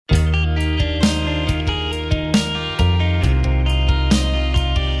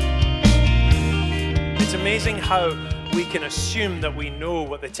amazing how we can assume that we know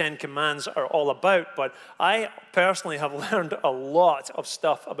what the Ten Commands are all about, but I personally have learned a lot of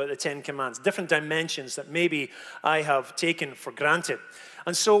stuff about the Ten Commands, different dimensions that maybe I have taken for granted.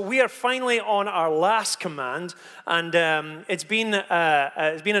 And so we are finally on our last command, and it's been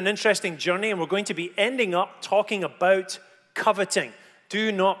an interesting journey, and we're going to be ending up talking about coveting.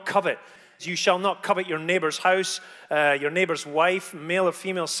 Do not covet. You shall not covet your neighbor's house, your neighbor's wife, male or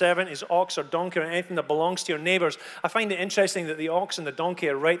female servant, his ox or donkey, or anything that belongs to your neighbors. I find it interesting that the ox and the donkey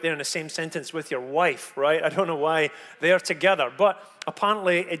are right there in the same sentence with your wife, right? I don't know why they're together, but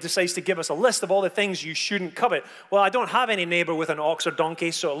apparently it decides to give us a list of all the things you shouldn't covet. Well, I don't have any neighbor with an ox or donkey,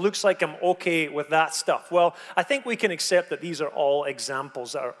 so it looks like I'm okay with that stuff. Well, I think we can accept that these are all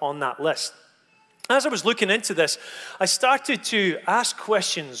examples that are on that list. As I was looking into this, I started to ask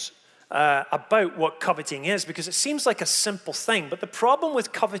questions about what coveting is, because it seems like a simple thing. But the problem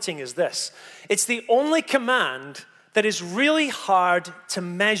with coveting is this: it's the only command that is really hard to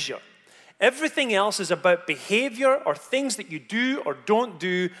measure. Everything else is about behavior or things that you do or don't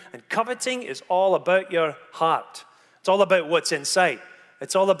do, and coveting is all about your heart. It's all about what's inside.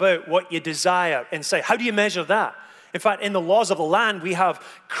 It's all about what you desire inside. How do you measure that? In fact, in the laws of the land, we have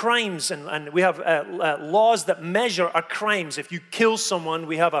crimes and we have laws that measure our crimes. If you kill someone,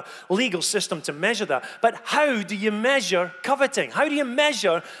 we have a legal system to measure that. But how do you measure coveting? How do you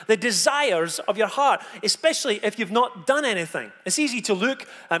measure the desires of your heart, especially if you've not done anything? It's easy to look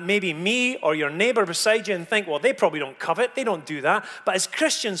at maybe me or your neighbor beside you and think, well, they probably don't covet. They don't do that. But as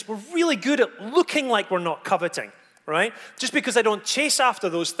Christians, we're really good at looking like we're not coveting. Right? Just because I don't chase after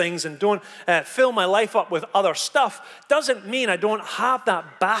those things and don't fill my life up with other stuff doesn't mean I don't have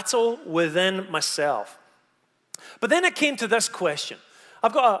that battle within myself. But then I came to this question.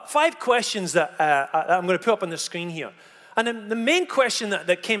 I've got 5 questions that I'm going to put up on the screen here. And the main question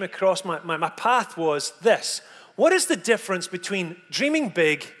that came across my path was this: what is the difference between dreaming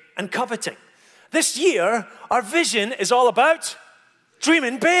big and coveting? This year, our vision is all about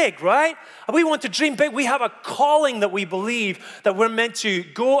dreaming big, right? We want to dream big. We have a calling that we believe that we're meant to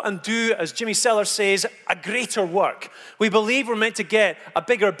go and do, as Jimmy Sellers says, a greater work. We believe we're meant to get a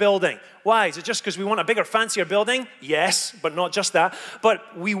bigger building. Why? Is it just because we want a bigger, fancier building? Yes, but not just that.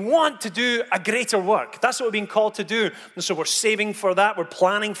 But we want to do a greater work. That's what we're being called to do. And so we're saving for that. We're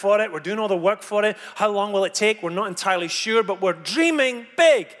planning for it. We're doing all the work for it. How long will it take? We're not entirely sure, but we're dreaming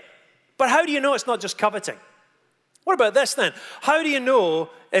big. But how do you know it's not just coveting? What about this then? How do you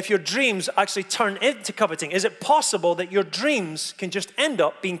know if your dreams actually turn into coveting? Is it possible that your dreams can just end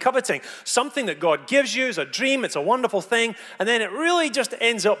up being coveting? Something that God gives you is a dream, it's a wonderful thing, and then it really just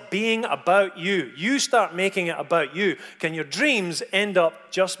ends up being about you. You start making it about you. Can your dreams end up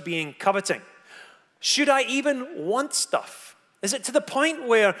just being coveting? Should I even want stuff? Is it to the point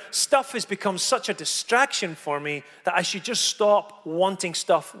where stuff has become such a distraction for me that I should just stop wanting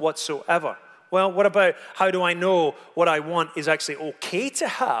stuff whatsoever? Well, what about how do I know what I want is actually okay to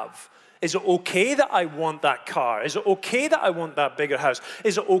have? Is it okay that I want that car? Is it okay that I want that bigger house?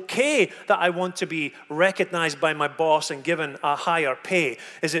 Is it okay that I want to be recognized by my boss and given a higher pay?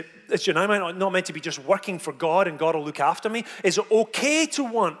 Am I not meant to be just working for God and God will look after me? Is it okay to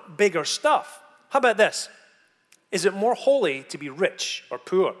want bigger stuff? How about this? Is it more holy to be rich or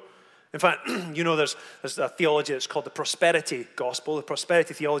poor? In fact, you know, there's a theology that's called the prosperity gospel, the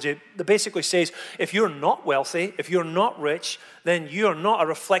prosperity theology, that basically says if you're not wealthy, if you're not rich, then you're not a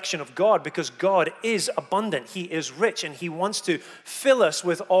reflection of God, because God is abundant. He is rich, and He wants to fill us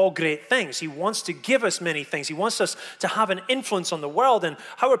with all great things. He wants to give us many things. He wants us to have an influence on the world. And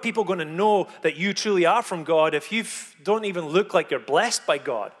how are people going to know that you truly are from God if you don't even look like you're blessed by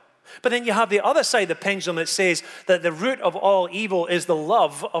God? But then you have the other side of the pendulum that says that the root of all evil is the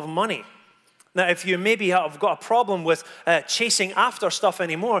love of money. Now, if you maybe have got a problem with chasing after stuff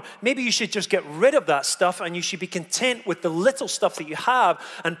anymore, maybe you should just get rid of that stuff and you should be content with the little stuff that you have.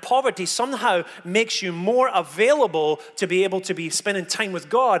 And poverty somehow makes you more available to be able to be spending time with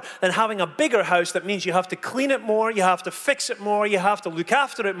God than having a bigger house that means you have to clean it more, you have to fix it more, you have to look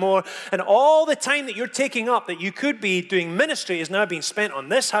after it more. And all the time that you're taking up that you could be doing ministry is now being spent on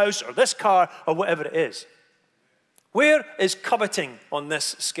this house or this car or whatever it is. Where is coveting on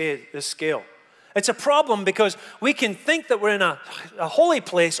this scale? It's a problem because we can think that we're in a holy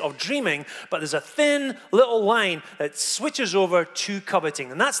place of dreaming, but there's a thin little line that switches over to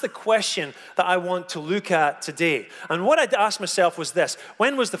coveting. And that's the question that I want to look at today. And what I'd asked myself was this: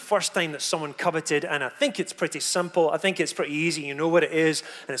 when was the first time that someone coveted? And I think it's pretty simple. I think it's pretty easy. You know what it is,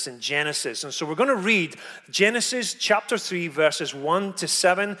 and it's in Genesis. And so we're going to read Genesis chapter 3, verses 1 to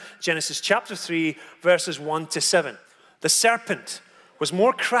 7. Genesis chapter 3, verses 1 to 7. The serpent, was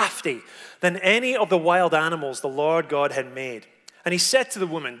more crafty than any of the wild animals the Lord God had made. And he said to the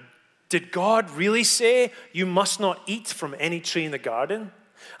woman, did God really say you must not eat from any tree in the garden?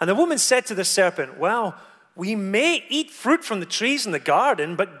 And the woman said to the serpent, well, we may eat fruit from the trees in the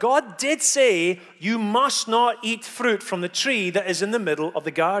garden, but God did say you must not eat fruit from the tree that is in the middle of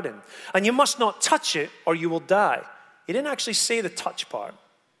the garden. And you must not touch it or you will die. He didn't actually say the touch part.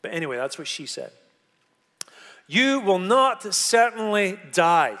 But anyway, that's what she said. You will not certainly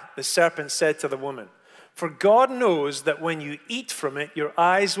die, the serpent said to the woman. For God knows that when you eat from it, your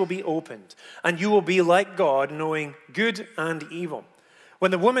eyes will be opened, and you will be like God, knowing good and evil.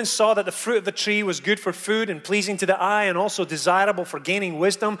 When the woman saw that the fruit of the tree was good for food and pleasing to the eye and also desirable for gaining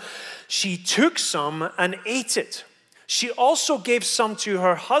wisdom, she took some and ate it. She also gave some to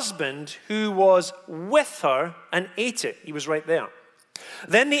her husband who was with her and ate it. He was right there.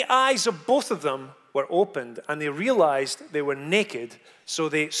 Then the eyes of both of them were opened, and they realized they were naked, so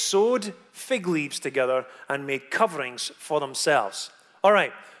they sewed fig leaves together and made coverings for themselves. All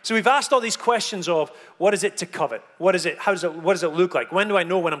right, so we've asked all these questions of what is it to covet? What is it? What does it look like? When do I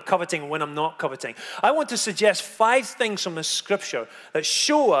know when I'm coveting and when I'm not coveting? I want to suggest 5 things from the scripture that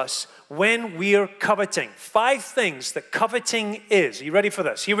show us when we're coveting. 5 things that coveting is. Are you ready for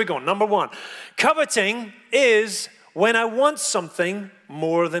this? Here we go. Number 1, coveting is when I want something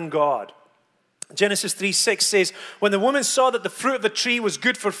more than God. Genesis 3:6 says, when the woman saw that the fruit of the tree was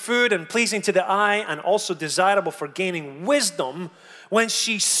good for food and pleasing to the eye and also desirable for gaining wisdom, when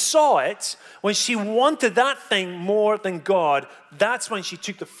she saw it, when she wanted that thing more than God, that's when she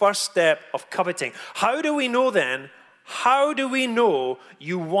took the first step of coveting. How do we know then? How do we know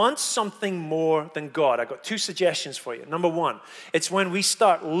you want something more than God? I've got 2 suggestions for you. Number 1, it's when we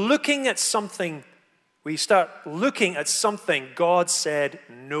start looking at something God said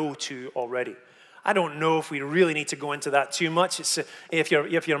no to already. I don't know if we really need to go into that too much. If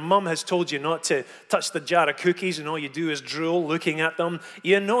your mum has told you not to touch the jar of cookies and all you do is drool looking at them,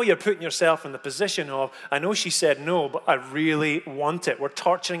 you know you're putting yourself in the position of, I know she said no, but I really want it. We're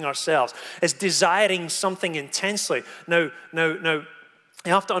torturing ourselves. It's desiring something intensely. Now,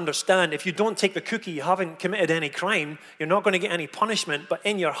 you have to understand, if you don't take the cookie, you haven't committed any crime. You're not going to get any punishment. But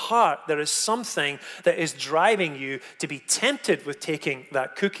in your heart, there is something that is driving you to be tempted with taking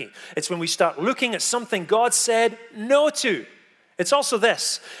that cookie. It's when we start looking at something God said no to. It's also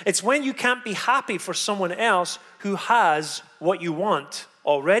this. It's when you can't be happy for someone else who has what you want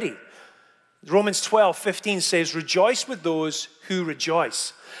already. Romans 12:15 says, rejoice with those who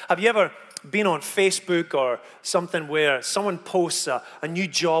rejoice. Have you ever been on Facebook or something where someone posts a new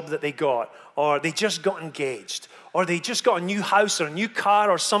job that they got, or they just got engaged, or they just got a new house or a new car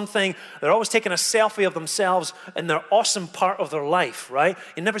or something? They're always taking a selfie of themselves in their awesome part of their life, right?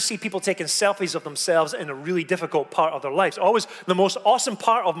 You never see people taking selfies of themselves in a really difficult part of their lives. Always the most awesome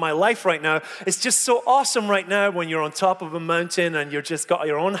part of my life right now. It's just so awesome right now when you're on top of a mountain and you're just got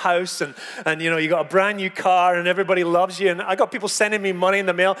your own house and you know, you got a brand new car and everybody loves you. And I got people sending me money in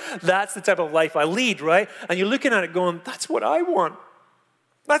the mail. That's the type of life I lead, right? And you're looking at it going, that's what I want.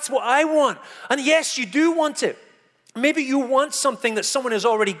 That's what I want. And yes, you do want it. Maybe you want something that someone has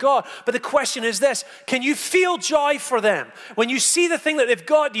already got, but the question is this: can you feel joy for them? When you see the thing that they've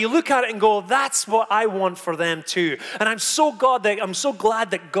got, do you look at it and go, that's what I want for them too? And I'm so glad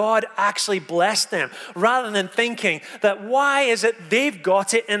that God actually blessed them, rather than thinking that why is it they've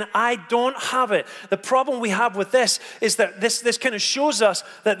got it and I don't have it? The problem we have with this is that this kind of shows us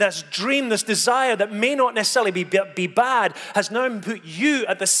that this dream, this desire that may not necessarily be bad, has now put you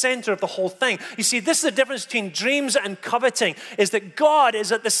at the center of the whole thing. You see, this is the difference between dreams and coveting, is that God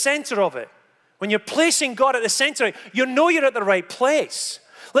is at the center of it. When you're placing God at the center, you know you're at the right place.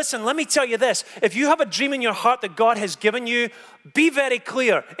 Listen, let me tell you this. If you have a dream in your heart that God has given you, be very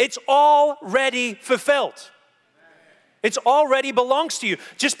clear. It's already fulfilled. It already belongs to you.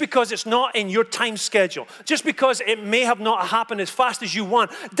 Just because it's not in your time schedule, just because it may have not happened as fast as you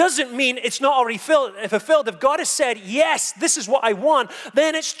want, doesn't mean it's not already fulfilled. If God has said, yes, this is what I want,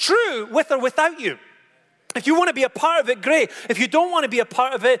 then it's true with or without you. If you want to be a part of it, great. If you don't want to be a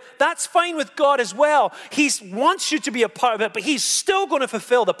part of it, that's fine with God as well. He wants you to be a part of it, but He's still going to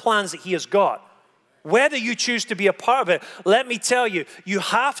fulfill the plans that He has got. Whether you choose to be a part of it, let me tell you, you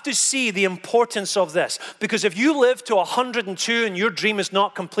have to see the importance of this. Because if you live to 102 and your dream is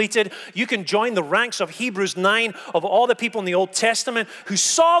not completed, you can join the ranks of Hebrews 9 of all the people in the Old Testament who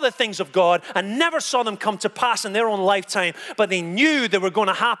saw the things of God and never saw them come to pass in their own lifetime, but they knew they were going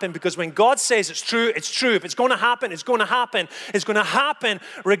to happen, because when God says it's true, it's true. If it's going to happen, it's going to happen. It's going to happen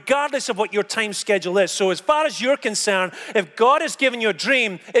regardless of what your time schedule is. So as far as you're concerned, if God has given you a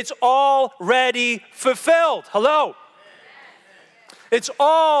dream, it's already fulfilled. Hello. It's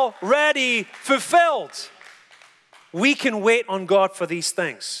already fulfilled. We can wait on God for these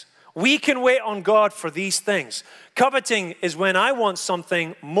things. We can wait on God for these things. Coveting is when I want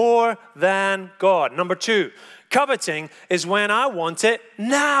something more than God. Number 2, coveting is when I want it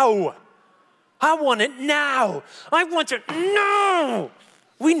now. I want it now. I want it now.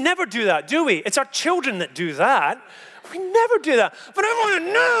 We never do that, do we? It's our children that do that. We never do that. But I want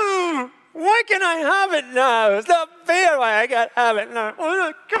it now. Why can't I have it now? It's not fair why I can't have it now. Why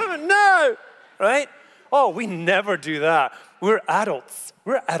not have it now? Right? Oh, we never do that. We're adults.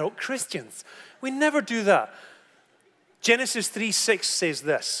 We're adult Christians. We never do that. Genesis 3:6 says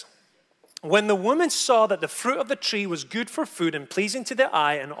this. When the woman saw that the fruit of the tree was good for food and pleasing to the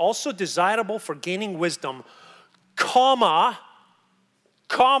eye and also desirable for gaining wisdom,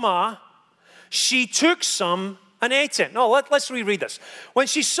 she took some and ate it. No, let's reread this. When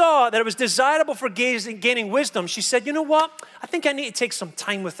she saw that it was desirable for gaining wisdom, she said, you know what? I think I need to take some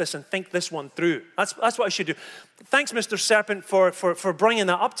time with this and think this one through. That's what I should do. Thanks, Mr. Serpent, for bringing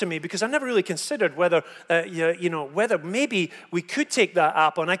that up to me, because I never really considered whether maybe we could take that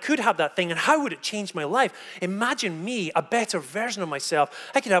apple and I could have that thing, and how would it change my life? Imagine me, a better version of myself.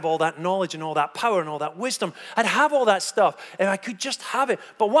 I could have all that knowledge and all that power and all that wisdom. I'd have all that stuff if I could just have it.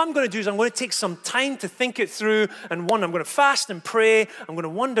 But what I'm going to do is I'm going to take some time to think it through, and I'm going to fast and pray. I'm going to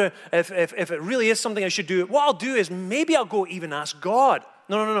wonder if it really is something I should do. What I'll do is maybe I'll go even ask God.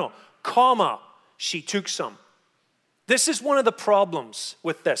 No. She took some. This is one of the problems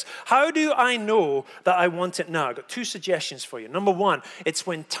with this. How do I know that I want it now? I've got 2 suggestions for you. Number 1, it's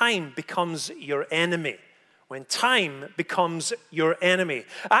when time becomes your enemy. When time becomes your enemy.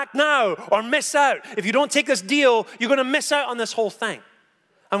 Act now or miss out. If you don't take this deal, you're going to miss out on this whole thing.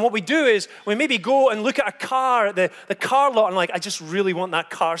 And what we do is we maybe go and look at a car, the car lot, and I just really want that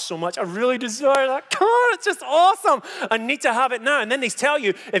car so much. I really desire that car. It's just awesome. I need to have it now. And then they tell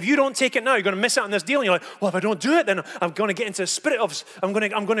you, if you don't take it now, you're going to miss out on this deal. And you're like, well, if I don't do it, then I'm going to get into a spirit of, I'm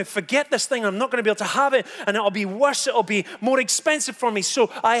going to forget this thing. I'm not going to be able to have it. And it'll be worse. It'll be more expensive for me. So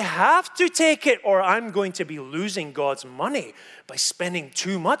I have to take it, or I'm going to be losing God's money by spending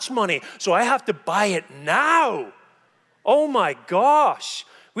too much money. So I have to buy it now. Oh my gosh.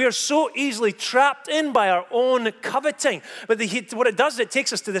 We are so easily trapped in by our own coveting. But what it does, it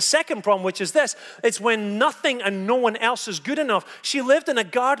takes us to the second problem, which is this. It's when nothing and no one else is good enough. She lived in a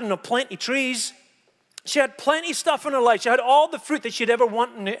garden of plenty trees. She had plenty of stuff in her life. She had all the fruit that she'd ever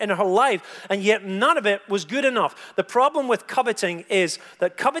want in her life, and yet none of it was good enough. The problem with coveting is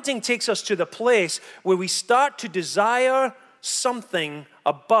that coveting takes us to the place where we start to desire something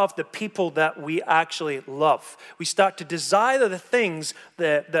above the people that we actually love. We start to desire the things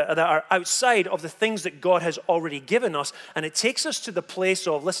that are outside of the things that God has already given us, and it takes us to the place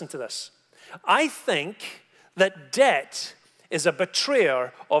of, listen to this, I think that debt is a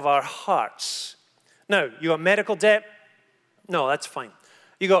betrayer of our hearts. Now, you got medical debt? No, that's fine.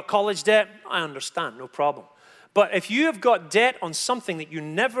 You got college debt? I understand, no problem. But if you have got debt on something that you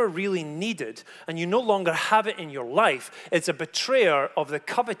never really needed and you no longer have it in your life, it's a betrayer of the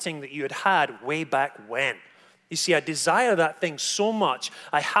coveting that you had way back when. You see, I desire that thing so much,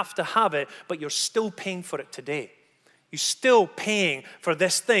 I have to have it, but you're still paying for it today. You're still paying for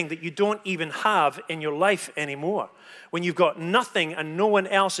this thing that you don't even have in your life anymore. When you've got nothing and no one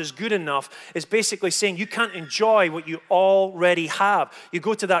else is good enough, it's basically saying you can't enjoy what you already have. You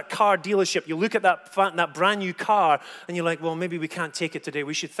go to that car dealership, you look at that brand new car, and you're like, well, maybe we can't take it today.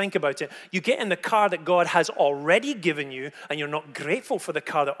 We should think about it. You get in the car that God has already given you, and you're not grateful for the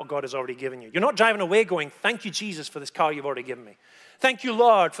car that God has already given you. You're not driving away going, thank you, Jesus, for this car you've already given me. Thank you,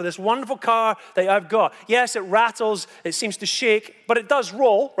 Lord, for this wonderful car that I've got. Yes, it rattles, it seems to shake, but it does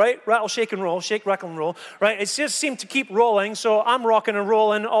roll, right? Rattle, shake, and roll. Shake, rattle, and roll, right? It just seems to keep rolling, so I'm rocking and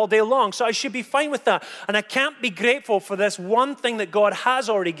rolling all day long. So I should be fine with that. And I can't be grateful for this one thing that God has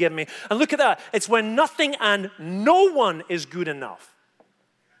already given me. And look at that. It's when nothing and no one is good enough.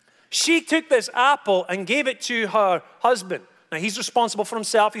 She took this apple and gave it to her husband. Now, he's responsible for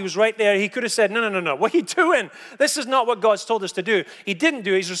himself. He was right there. He could have said, no. What are you doing? This is not what God's told us to do. He didn't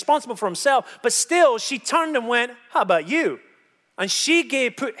do it. He's responsible for himself. But still, she turned and went, how about you? And she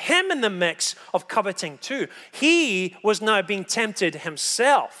put him in the mix of coveting too. He was now being tempted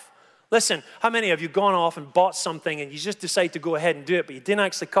himself. Listen, how many of you gone off and bought something and you just decide to go ahead and do it, but you didn't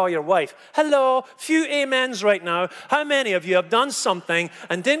actually call your wife? Hello, few amens right now. How many of you have done something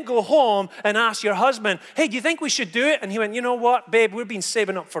and didn't go home and ask your husband, hey, do you think we should do it? And he went, you know what, babe, we've been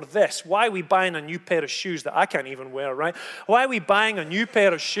saving up for this. Why are we buying a new pair of shoes that I can't even wear, right? Why are we buying a new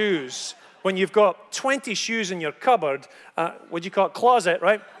pair of shoes when you've got 20 shoes in your cupboard? What do you call it? Closet,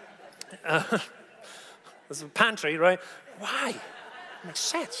 right? There's a pantry, right? Why? Makes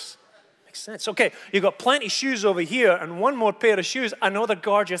sense. Makes sense. Okay, you've got plenty of shoes over here and one more pair of shoes. I know they're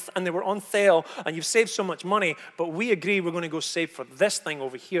gorgeous and they were on sale and you've saved so much money, but we agree we're going to go save for this thing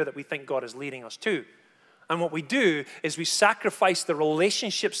over here that we think God is leading us to. And what we do is we sacrifice the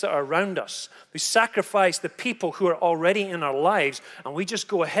relationships that are around us. We sacrifice the people who are already in our lives, and we just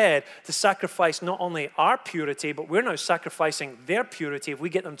go ahead to sacrifice not only our purity, but we're now sacrificing their purity if we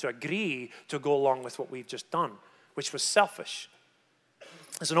get them to agree to go along with what we've just done, which was selfish.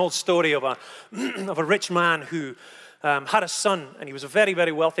 There's an old story of a rich man who had a son, and he was a very,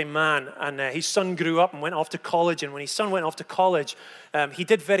 very wealthy man, and his son grew up and went off to college, and when his son went off to college, he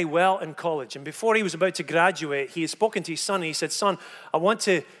did very well in college, and before he was about to graduate, he had spoken to his son, and he said, "Son, I want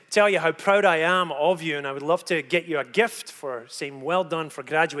to tell you how proud I am of you, and I would love to get you a gift for saying well done for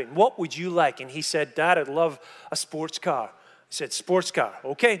graduating. What would you like?" And he said, "Dad, I'd love a sports car." He said, "Sports car,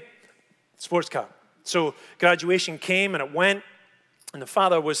 okay, sports car." So graduation came, and it went. And the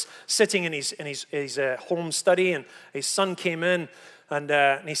father was sitting in his home study, and his son came in,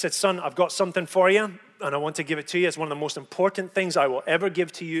 and he said, "Son, I've got something for you, and I want to give it to you. It's one of the most important things I will ever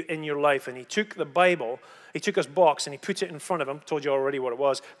give to you in your life." And he took the Bible, he took his box, and he put it in front of him. Told you already what it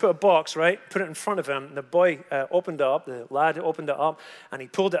was. Put a box, right? Put it in front of him. And the boy opened it up, the lad opened it up, and he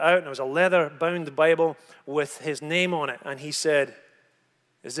pulled it out, and it was a leather-bound Bible with his name on it. And he said,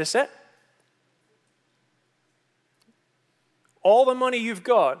 "Is this it? All the money you've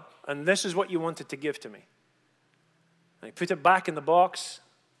got, and this is what you wanted to give to me?" And he put it back in the box,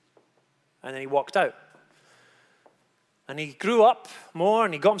 and then he walked out. And he grew up more,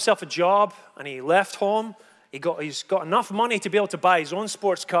 and he got himself a job, and he left home. He's got enough money to be able to buy his own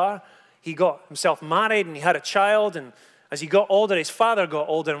sports car. He got himself married, and he had a child, and as he got older, his father got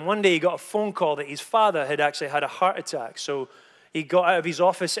older, and one day he got a phone call that his father had actually had a heart attack. So he got out of his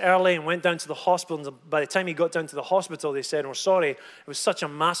office early and went down to the hospital. And by the time he got down to the hospital, they said, "We're sorry, it was such a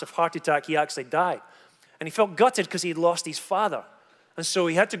massive heart attack, he actually died." And he felt gutted because he had lost his father. And so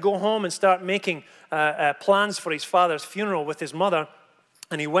he had to go home and start making plans for his father's funeral with his mother.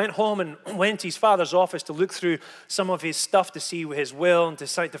 And he went home and went to his father's office to look through some of his stuff to see his will and to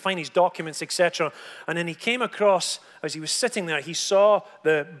find his documents, etc. And then he came across, as he was sitting there, he saw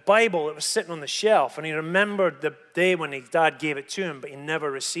the Bible that was sitting on the shelf. And he remembered the day when his dad gave it to him, but he never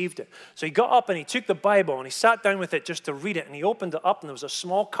received it. So he got up and he took the Bible and he sat down with it just to read it. And he opened it up and there was a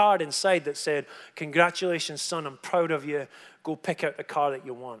small card inside that said, "Congratulations, son, I'm proud of you. Go pick out the car that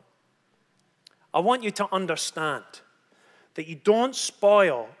you want." I want you to understand that you don't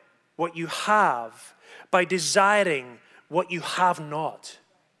spoil what you have by desiring what you have not.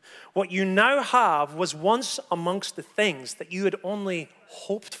 What you now have was once amongst the things that you had only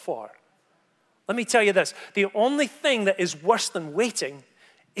hoped for. Let me tell you this, the only thing that is worse than waiting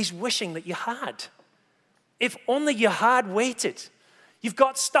is wishing that you had. If only you had waited. You've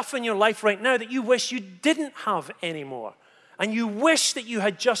got stuff in your life right now that you wish you didn't have anymore. And you wish that you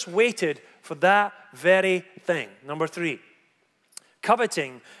had just waited for that very thing. Number 3.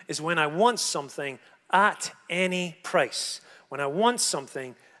 Coveting is when I want something at any price. When I want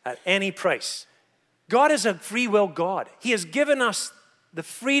something at any price. God is a free will God. He has given us the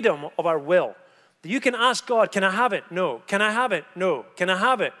freedom of our will. You can ask God, "Can I have it?" "No." "Can I have it?" "No." "Can I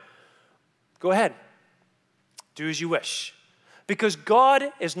have it?" Go ahead. Do as you wish. Because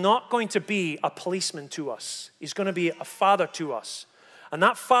God is not going to be a policeman to us. He's going to be a father to us. And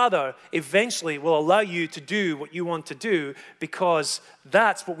that father eventually will allow you to do what you want to do because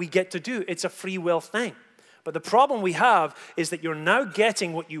that's what we get to do. It's a free will thing. But the problem we have is that you're now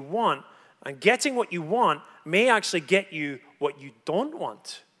getting what you want, and getting what you want may actually get you what you don't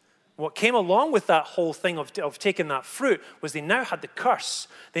want. What came along with that whole thing of taking that fruit was they now had the curse.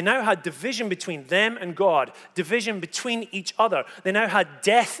 They now had division between them and God, division between each other. They now had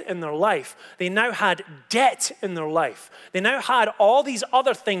death in their life. They now had debt in their life. They now had all these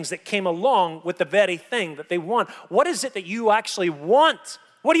other things that came along with the very thing that they want. What is it that you actually want?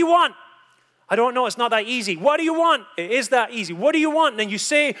 What do you want? I don't know, it's not that easy. What do you want? It is that easy. What do you want? And then you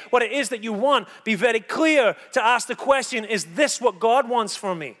say what it is that you want. Be very clear to ask the question, is this what God wants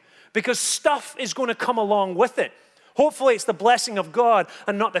for me? Because stuff is going to come along with it. Hopefully it's the blessing of God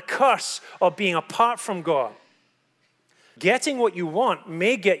and not the curse of being apart from God. Getting what you want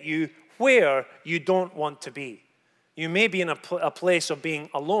may get you where you don't want to be. You may be in a place of being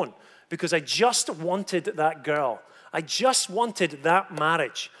alone because I just wanted that girl. I just wanted that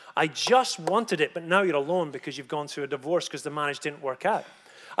marriage. I just wanted it, but now you're alone because you've gone through a divorce because the marriage didn't work out.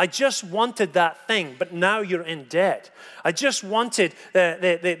 I just wanted that thing, but now you're in debt. I just wanted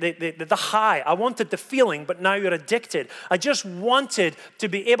the high. I wanted the feeling, but now you're addicted. I just wanted to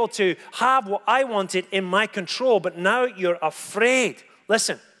be able to have what I wanted in my control, but now you're afraid.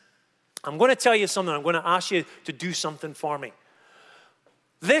 listen, I'm going to tell you something. I'm going to ask you to do something for me.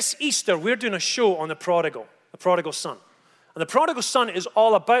 This Easter, we're doing a show on the prodigal son. And the prodigal son is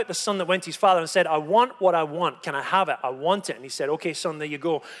all about the son that went to his father and said, I want what I want. Can I have it? I want it. And he said, okay, son, there you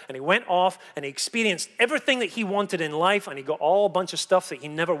go. And he went off and he experienced everything that he wanted in life, and he got all a bunch of stuff that he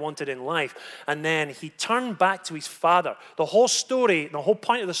never wanted in life. And then he turned back to his father. The whole story, the whole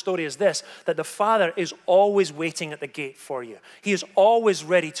point of the story is this, that the father is always waiting at the gate for you. He is always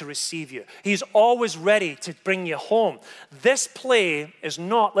ready to receive you. He is always ready to bring you home. This play is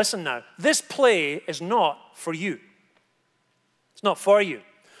not, listen now, this play is not for you. It's not for you.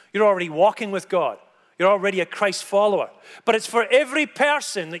 You're already walking with God. You're already a Christ follower. But it's for every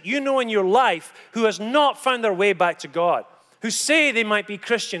person that you know in your life who has not found their way back to God, who say they might be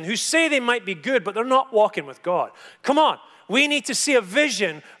Christian, who say they might be good, but they're not walking with God. Come on. We need to see a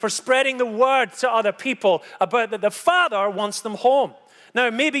vision for spreading the word to other people about that the Father wants them home. Now,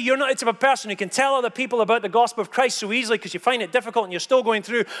 maybe you're not the type of person who can tell other people about the gospel of Christ so easily because you find it difficult and you're still going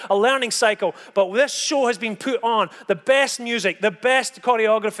through a learning cycle. But this show has been put on. The best music, the best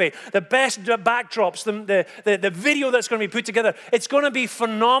choreography, the best backdrops, the video that's going to be put together. It's going to be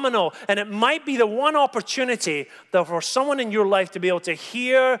phenomenal. And it might be the one opportunity that for someone in your life to be able to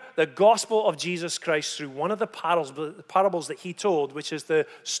hear the gospel of Jesus Christ through one of the parables that he told, which is the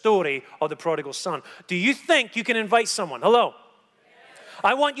story of the prodigal son. Do you think you can invite someone? Hello?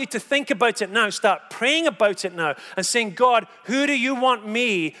 I want you to think about it now. Start praying about it now and saying, God, who do you want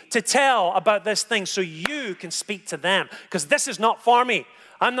me to tell about this thing so you can speak to them? Because this is not for me.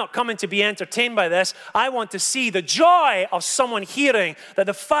 I'm not coming to be entertained by this. I want to see the joy of someone hearing that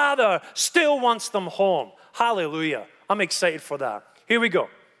the Father still wants them home. Hallelujah. I'm excited for that. Here we go.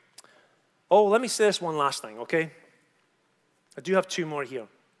 Oh, let me say this one last thing, okay? I do have two more here.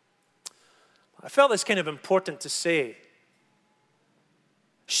 I felt it's kind of important to say.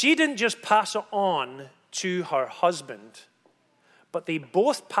 She didn't just pass it on to her husband, but they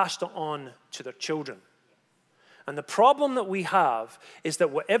both passed it on to their children. And the problem that we have is that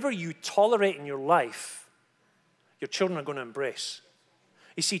whatever you tolerate in your life, your children are going to embrace.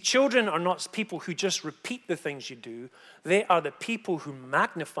 You see, children are not people who just repeat the things you do. They are the people who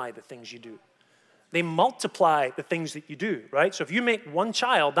magnify the things you do. They multiply the things that you do, right? So if you make one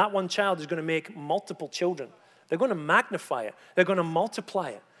child, that one child is going to make multiple children. They're going to magnify it. They're going to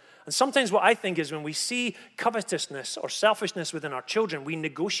multiply it. And sometimes what I think is when we see covetousness or selfishness within our children, we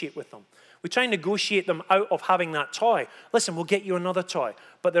negotiate with them. We try and negotiate them out of having that toy. Listen, we'll get you another toy.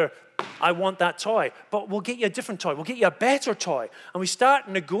 But I want that toy. But we'll get you a different toy. We'll get you a better toy. And we start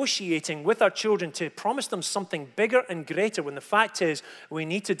negotiating with our children to promise them something bigger and greater when the fact is we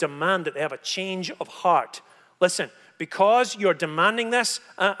need to demand that they have a change of heart. Listen, because you're demanding this,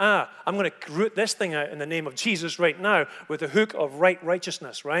 I'm going to root this thing out in the name of Jesus right now with the hook of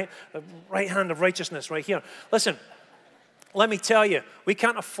righteousness, right? The right hand of righteousness right here. Listen, let me tell you, we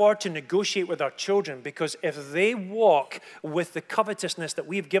can't afford to negotiate with our children because if they walk with the covetousness that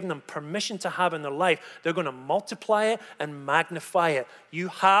we've given them permission to have in their life, they're going to multiply it and magnify it. You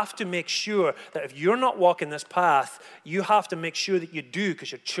have to make sure that if you're not walking this path, you have to make sure that you do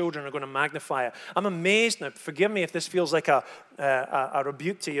because your children are going to magnify it. I'm amazed, now forgive me if this feels like a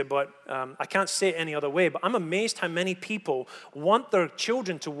rebuke to you, but I can't say it any other way, but I'm amazed how many people want their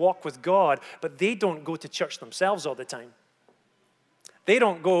children to walk with God, but they don't go to church themselves all the time. They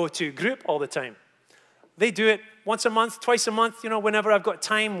don't go to group all the time. They do it once a month, twice a month, whenever I've got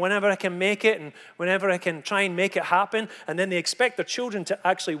time, whenever I can make it, and whenever I can try and make it happen. And then they expect their children to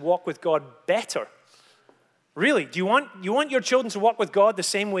actually walk with God better. Really, do you want your children to walk with God the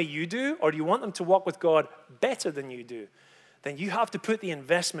same way you do, or do you want them to walk with God better than you do? Then you have to put the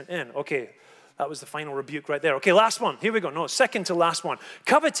investment in. Okay, that was the final rebuke right there. Okay, last one. Here we go. No, second to last one.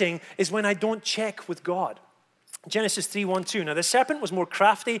 Coveting is when I don't check with God. Genesis 3:1-2. Now the serpent was more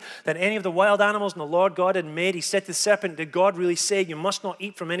crafty than any of the wild animals the Lord God had made. He said to the serpent, did God really say you must not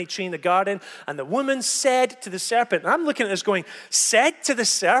eat from any tree in the garden? And the woman said to the serpent, and I'm looking at this going, said to the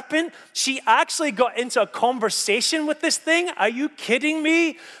serpent? She actually got into a conversation with this thing? Are you kidding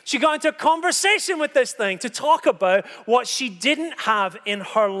me? She got into a conversation with this thing to talk about what she didn't have in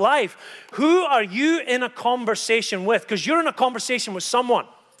her life. Who are you in a conversation with? Because you're in a conversation with someone.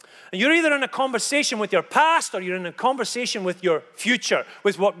 And you're either in a conversation with your past or you're in a conversation with your future,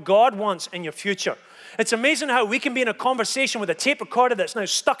 with what God wants in your future. It's amazing how we can be in a conversation with a tape recorder that's now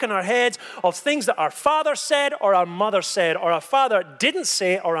stuck in our heads of things that our father said or our mother said or our father didn't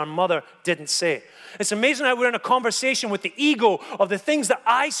say or our mother didn't say. It's amazing how we're in a conversation with the ego of the things that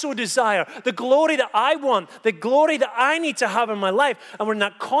I so desire, the glory that I want, the glory that I need to have in my life. And we're in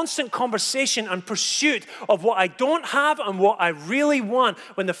that constant conversation and pursuit of what I don't have and what I really want,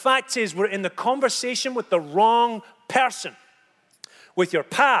 when the fact is we're in the conversation with the wrong person, with your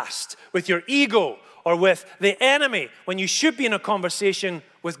past, with your ego, or with the enemy, when you should be in a conversation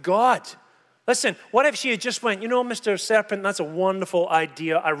with God. Listen, what if she had just went, Mr. Serpent, that's a wonderful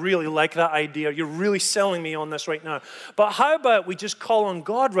idea. I really like that idea. You're really selling me on this right now. But how about we just call on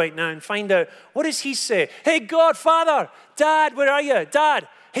God right now and find out, what does he say? Hey, God, Father, Dad, where are you? Dad,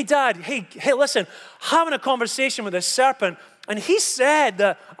 hey, listen, having a conversation with this serpent, and he said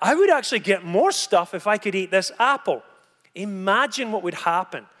that I would actually get more stuff if I could eat this apple. Imagine what would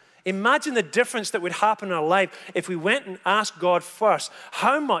happen. Imagine the difference that would happen in our life if we went and asked God first.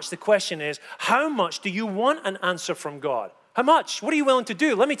 The question is, how much do you want an answer from God? How much? What are you willing to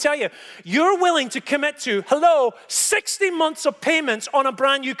do? Let me tell you, you're willing to commit to, 60 months of payments on a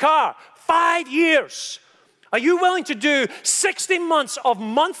brand new car. 5 years. Are you willing to do 60 months of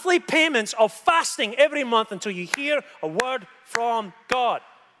monthly payments of fasting every month until you hear a word from God?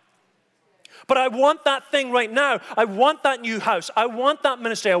 But I want that thing right now. I want that new house. I want that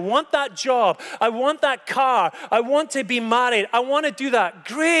ministry. I want that job. I want that car. I want to be married. I want to do that.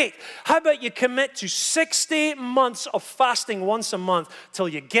 Great. How about you commit to 60 months of fasting once a month till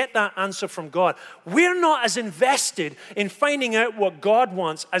you get that answer from God? We're not as invested in finding out what God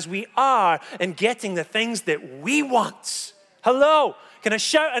wants as we are in getting the things that we want. Hello. Can I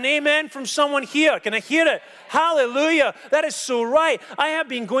shout an amen from someone here? Can I hear it? Hallelujah. That is so right. I have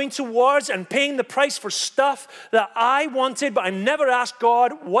been going towards and paying the price for stuff that I wanted, but I never asked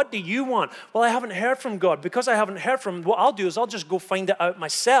God, what do you want? Well, I haven't heard from God. Because I haven't heard from him, what I'll do is I'll just go find it out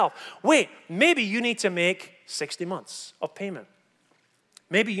myself. Wait, maybe you need to make 60 months of payment.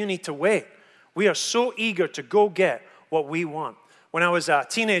 Maybe you need to wait. We are so eager to go get what we want. When I was a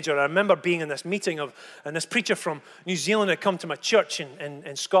teenager, I remember being in this meeting and this preacher from New Zealand had come to my church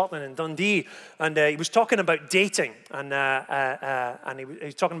in Scotland, in Dundee, and he was talking about dating, and he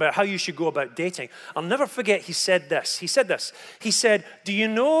was talking about how you should go about dating. I'll never forget he said this. He said, do you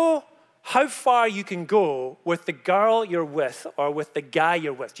know how far you can go with the girl you're with or with the guy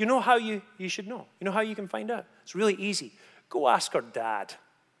you're with? Do you know how you should know? You know how you can find out? It's really easy. Go ask her dad.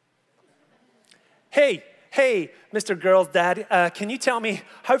 Hey, Mr. Girl's dad, can you tell me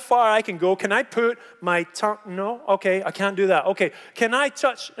how far I can go? Can I put my tongue? No? Okay, I can't do that. Okay, can I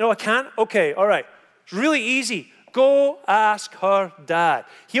touch? No, I can't? Okay, all right. It's really easy. Go ask her dad.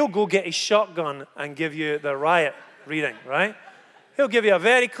 He'll go get his shotgun and give you the riot reading, right? He'll give you a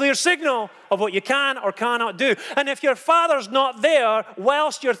very clear signal of what you can or cannot do. And if your father's not there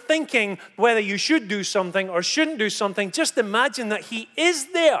whilst you're thinking whether you should do something or shouldn't do something, just imagine that he is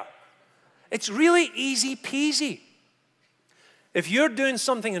there. It's really easy peasy. If you're doing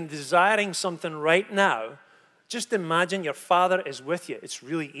something and desiring something right now, just imagine your father is with you. It's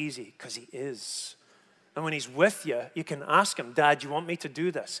really easy because he is. And when he's with you, you can ask him, Dad, do you want me to do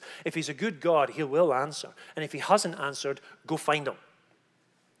this? If he's a good God, he will answer. And if he hasn't answered, go find him.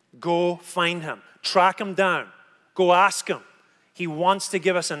 Go find him. Track him down. Go ask him. He wants to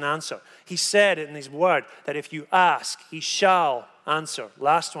give us an answer. He said in his word that if you ask, he shall answer.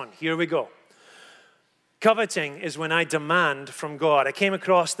 Last one. Here we go. Coveting is when I demand from God. I came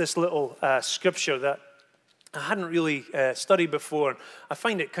across this little scripture that I hadn't really studied before. I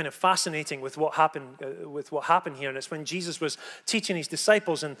find it kind of fascinating with what happened here. And it's when Jesus was teaching his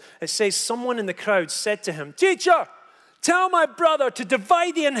disciples, and it says, someone in the crowd said to him, Teacher, tell my brother to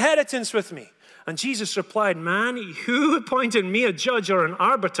divide the inheritance with me. And Jesus replied, Man, who appointed me a judge or an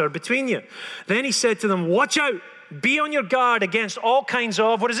arbiter between you? Then he said to them, Watch out, be on your guard against all kinds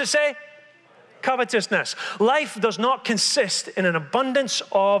of, what does it say? Covetousness. Life does not consist in an abundance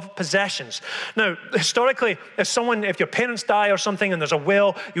of possessions. Now, historically, if your parents die or something and there's a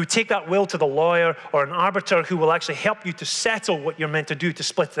will, you would take that will to the lawyer or an arbiter who will actually help you to settle what you're meant to do to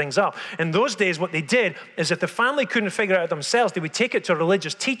split things up. In those days, what they did is if the family couldn't figure it out themselves, they would take it to a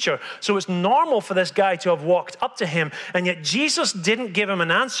religious teacher. So it's normal for this guy to have walked up to him, and yet Jesus didn't give him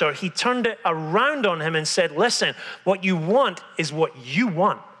an answer. He turned it around on him and said, listen, what you want is what you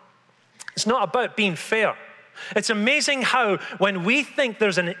want. It's not about being fair. It's amazing how when we think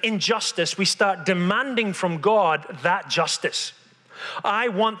there's an injustice, we start demanding from God that justice. I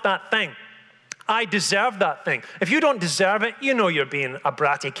want that thing. I deserve that thing. If you don't deserve it, you know you're being a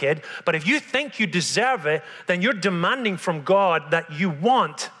bratty kid. But if you think you deserve it, then you're demanding from God that you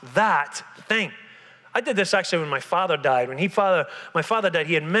want that thing. I did this actually when my father died. When my father died,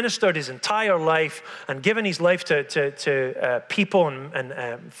 he had ministered his entire life and given his life to people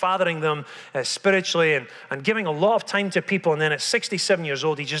and fathering them spiritually and giving a lot of time to people. And then at 67 years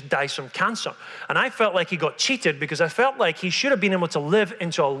old, he just dies from cancer. And I felt like he got cheated because I felt like he should have been able to live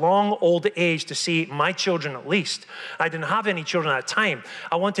into a long old age to see my children at least. I didn't have any children at that time.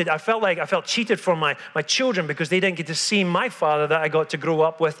 I felt cheated for my children because they didn't get to see my father that I got to grow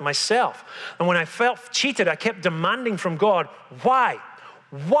up with myself. And when I felt cheated, I kept demanding from God, why?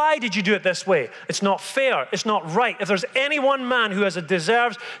 Why did you do it this way? It's not fair. It's not right. If there's any one man who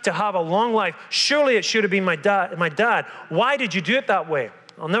deserves to have a long life, surely it should have been my dad. Why did you do it that way?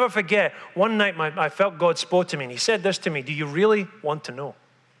 I'll never forget, one night I felt God spoke to me and he said this to me, do you really want to know?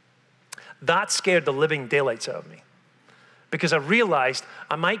 That scared the living daylights out of me because I realized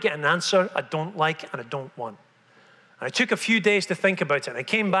I might get an answer I don't like and I don't want. And I took a few days to think about it and I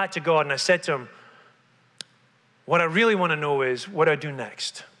came back to God and I said to him, what I really want to know is, what do I do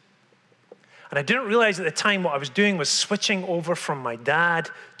next? And I didn't realize at the time what I was doing was switching over from my dad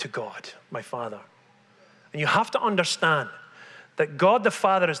to God, my Father. And you have to understand that God the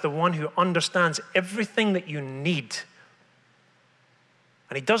Father is the one who understands everything that you need.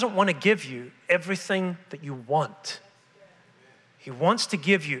 And he doesn't want to give you everything that you want. He wants to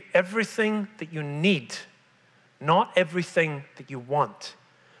give you everything that you need, not everything that you want.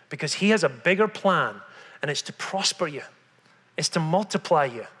 Because he has a bigger plan. And it's to prosper you. It's to multiply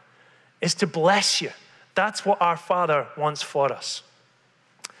you. It's to bless you. That's what our Father wants for us.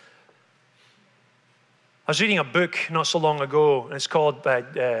 I was reading a book not so long ago, and it's called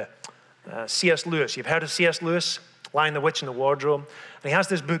by C.S. Lewis. You've heard of C.S. Lewis? Lion, the Witch, and the Wardrobe. And he has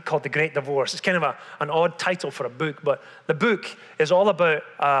this book called The Great Divorce. It's kind of an odd title for a book, but the book is all about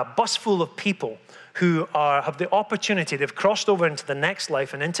a bus full of people who have the opportunity, they've crossed over into the next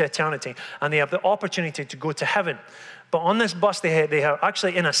life and into eternity, and they have the opportunity to go to heaven. But on this bus, they are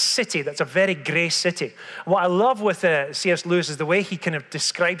actually in a city that's a very grey city. What I love with C.S. Lewis is the way he kind of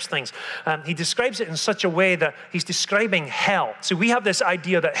describes things. He describes it in such a way that he's describing hell. So we have this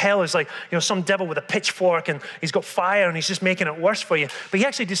idea that hell is like, some devil with a pitchfork and he's got fire and he's just making it worse for you. But he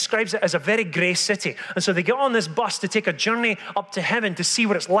actually describes it as a very grey city. And so they get on this bus to take a journey up to heaven to see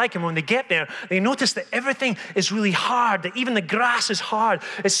what it's like. And when they get there, they notice that everything is really hard, that even the grass is hard.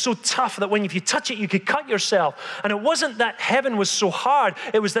 It's so tough that if you touch it, you could cut yourself. And it wasn't that heaven was so hard,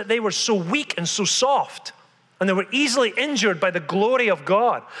 it was that they were so weak and so soft. And they were easily injured by the glory of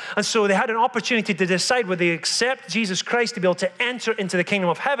God. And so they had an opportunity to decide whether they accept Jesus Christ to be able to enter into the kingdom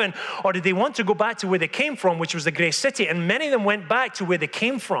of heaven, or did they want to go back to where they came from, which was the grey city. And many of them went back to where they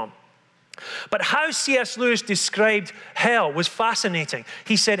came from. But how C.S. Lewis described hell was fascinating.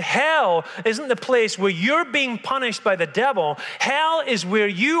 He said, hell isn't the place where you're being punished by the devil. Hell is where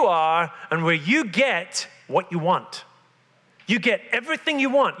you are and where you get what you want. You get everything you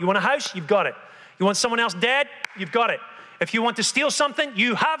want. You want a house? You've got it. You want someone else dead? You've got it. If you want to steal something,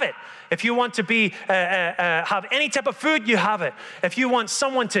 you have it. If you want to have any type of food, you have it. If you want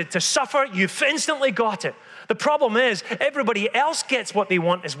someone to suffer, you've instantly got it. The problem is everybody else gets what they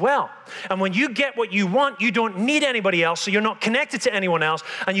want as well. And when you get what you want, you don't need anybody else, so you're not connected to anyone else,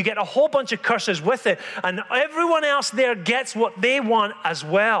 and you get a whole bunch of curses with it, and everyone else there gets what they want as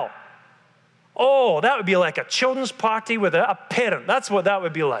well. Oh, that would be like a children's party with a parent. That's what that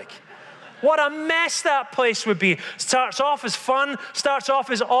would be like. What a mess that place would be. Starts off as fun, starts off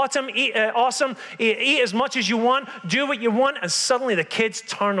as awesome, eat as much as you want, do what you want, and suddenly the kids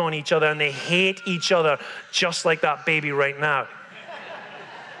turn on each other and they hate each other just like that baby right now.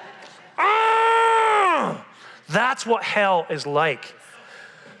 That's what hell is like.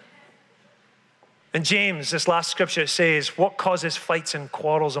 In James, this last scripture, it says, what causes fights and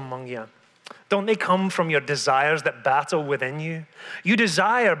quarrels among you? Don't they come from your desires that battle within you? You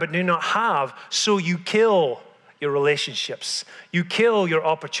desire but do not have, so you kill your relationships. You kill your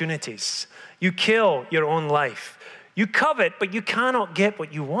opportunities. You kill your own life. You covet, but you cannot get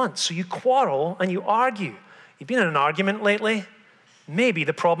what you want, so you quarrel and you argue. You've been in an argument lately? Maybe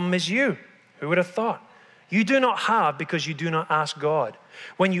the problem is you. Who would have thought? You do not have because you do not ask God.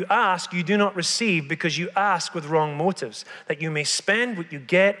 When you ask, you do not receive because you ask with wrong motives, that you may spend what you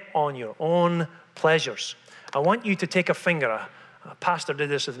get on your own pleasures. I want you to take a finger. A pastor did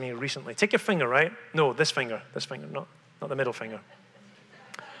this with me recently. Take your finger, right? No, this finger, not the middle finger.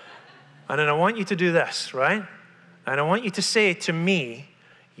 And then I want you to do this, right? And I want you to say to me,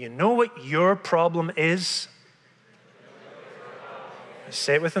 you know what your problem is?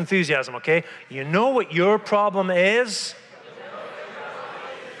 Say it with enthusiasm, okay? You know what your problem is?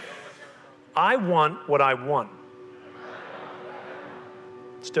 I want what I want.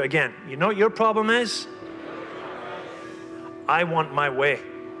 Let's do it again. You know what your problem is? I want my way.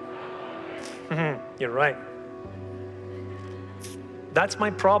 You're right. That's my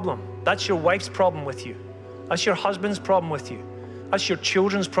problem. That's your wife's problem with you. That's your husband's problem with you. That's your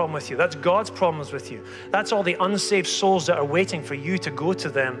children's problem with you. That's God's problems with you. That's all the unsaved souls that are waiting for you to go to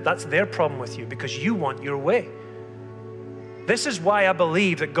them. That's their problem with you because you want your way. This is why I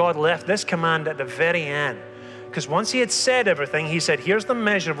believe that God left this command at the very end. Because once he had said everything, he said, here's the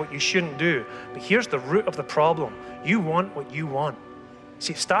measure of what you shouldn't do, but here's the root of the problem. You want what you want.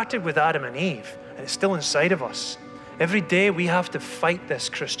 See, it started with Adam and Eve, and it's still inside of us. Every day we have to fight this,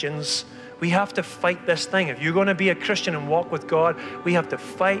 Christians. We have to fight this thing. If you're going to be a Christian and walk with God, we have to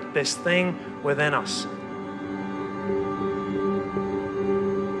fight this thing within us.